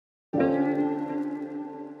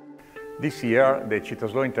This year, the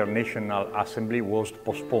Cittaslow International Assembly was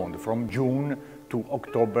postponed from June to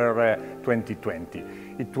October 2020.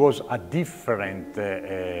 It was a different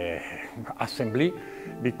assembly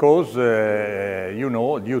because, you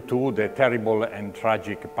know, due to the terrible and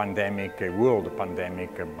tragic pandemic, world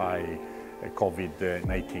pandemic by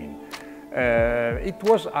COVID-19. It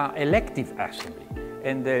was an elective assembly,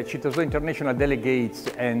 and the Cittaslow International delegates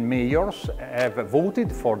and mayors have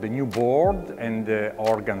voted for the new board and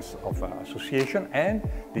organs of association and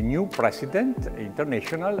the new president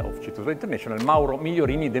international of Cittaslow International, Mauro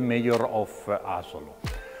Migliorini, the mayor of Asolo.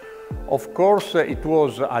 Of course, it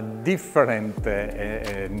was a different,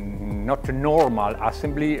 not normal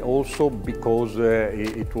assembly, also because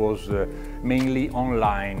it was mainly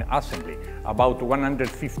online assembly. About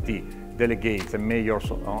 150 delegates and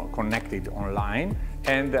mayors connected online,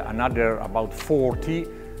 and another about 40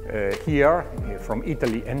 here from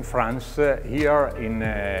Italy and France here in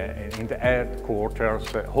the headquarters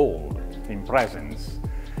hall in presence.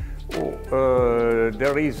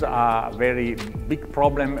 There is a very big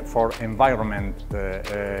problem for environment.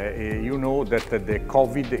 You know that the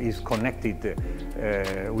COVID is connected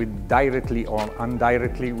with directly or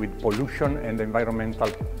indirectly with pollution and environmental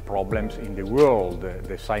problems in the world,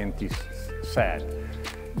 the scientists said.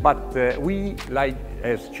 But we, like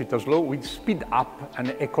as Cittaslow, we speed up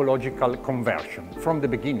an ecological conversion from the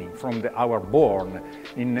beginning, from our born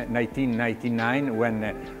in 1999,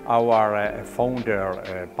 when our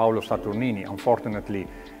founder, Paolo Saturnini, unfortunately,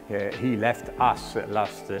 he left us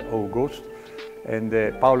last August. And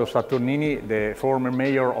Paolo Saturnini, the former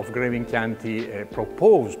mayor of Grevin Chianti,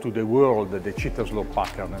 proposed to the world the Cittaslow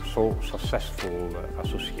pattern, a so successful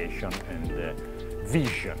association and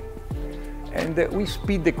vision. And we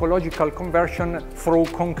speed ecological conversion through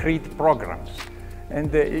concrete programs.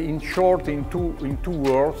 And in short, in two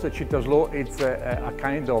words, Cittaslow, it's a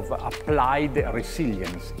kind of applied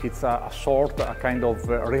resilience. It's a kind of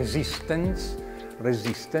resistance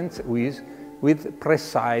with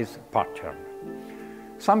precise pattern.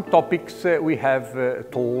 Some topics we have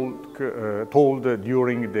told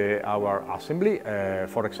during our assembly.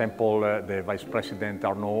 For example, the Vice President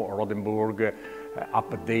Arnaud Rodenburg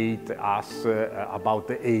update us about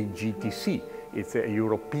the AGTC. It's a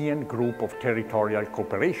European Group of Territorial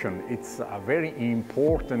Cooperation. It's a very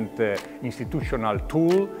important institutional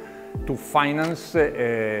tool to finance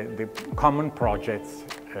the common projects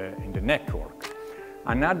in the network.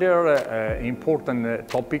 Another important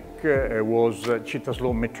topic was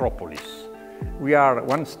Cittaslow Metropolis. We are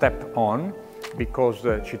one step on because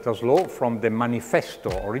Cittaslow, from the manifesto,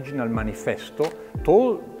 original manifesto,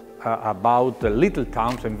 told about little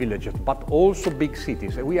towns and villages, but also big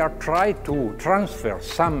cities. We are trying to transfer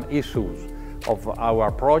some issues of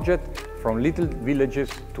our project from little villages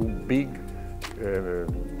to big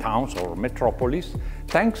towns or metropolis.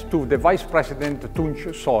 Thanks to the Vice President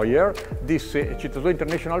Tunç Soyer, this Cittaslow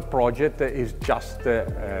International project is just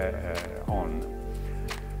on.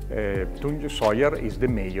 Tunç Soyer is the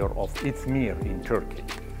mayor of Izmir in Turkey.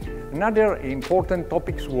 Another important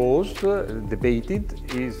topic was debated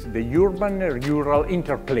is the urban-rural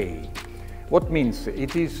interplay. What means?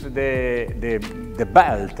 It is the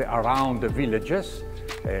belt around the villages,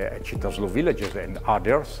 Cittaslow villages and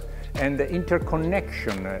others, and the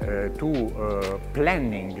interconnection to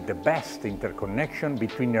planning the best interconnection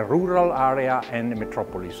between a rural area and a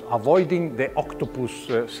metropolis, avoiding the octopus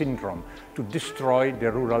syndrome to destroy the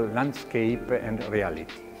rural landscape and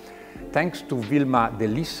reality. Thanks to Vilma de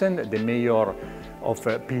Lissen, the mayor of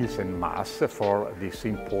Pils and Mas, for this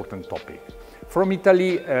important topic. From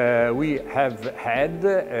Italy, we have had,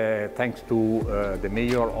 thanks to the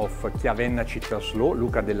mayor of Chiavenna Cittaslow,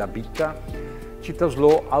 Luca Della Bitta,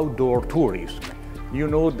 Cittaslow outdoor tourism. You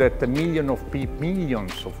know that millions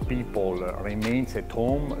of people remains at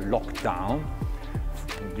home, locked down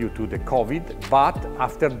due to the COVID, but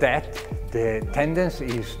after that, the tendency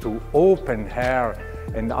is to open air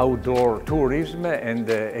and outdoor tourism and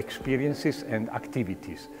experiences and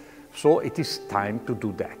activities. So it is time to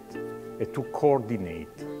do that, to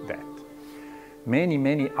coordinate that.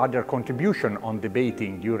 Many other contributions on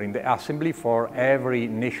debating during the assembly for every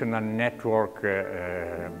national network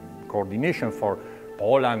coordination for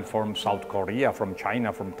Poland, from South Korea, from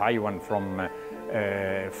China, from Taiwan, from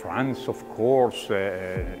France, of course,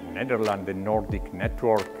 Netherlands, the Nordic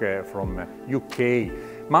network, from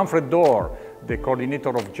UK. Manfred Dorr, the coordinator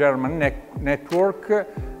of German network,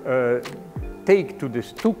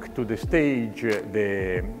 took to the stage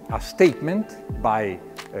a statement by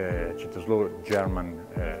Cittaslow German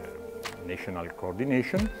National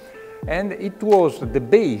Coordination, And it was the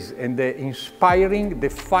base and inspiring the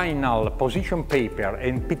final position paper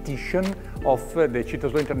and petition of the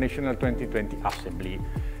Cittaslow International 2020 Assembly.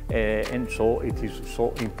 And so it is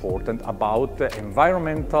so important about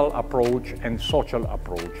environmental approach and social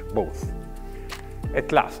approach, both.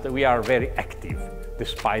 At last, we are very active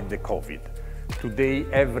despite the COVID. Today,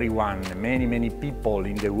 everyone, many people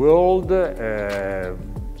in the world,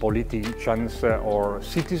 politicians or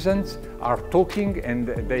citizens, are talking, and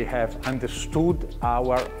they have understood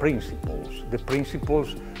our principles, the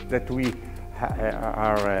principles that we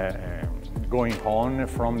are going on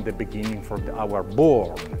from the beginning, from our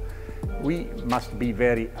born. We must be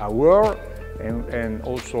very aware and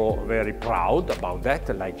also very proud about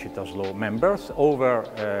that, like Cittaslow members, all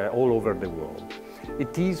over the world.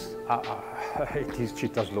 It is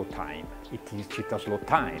Cittaslow time. It is Cittaslow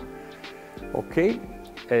time. Okay?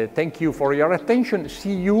 Thank you for your attention.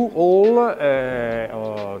 See you all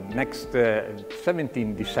next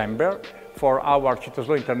 17 December for our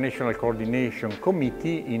Cittaslow International Coordination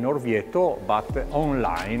Committee in Orvieto, but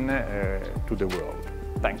online to the world.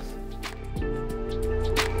 Thanks.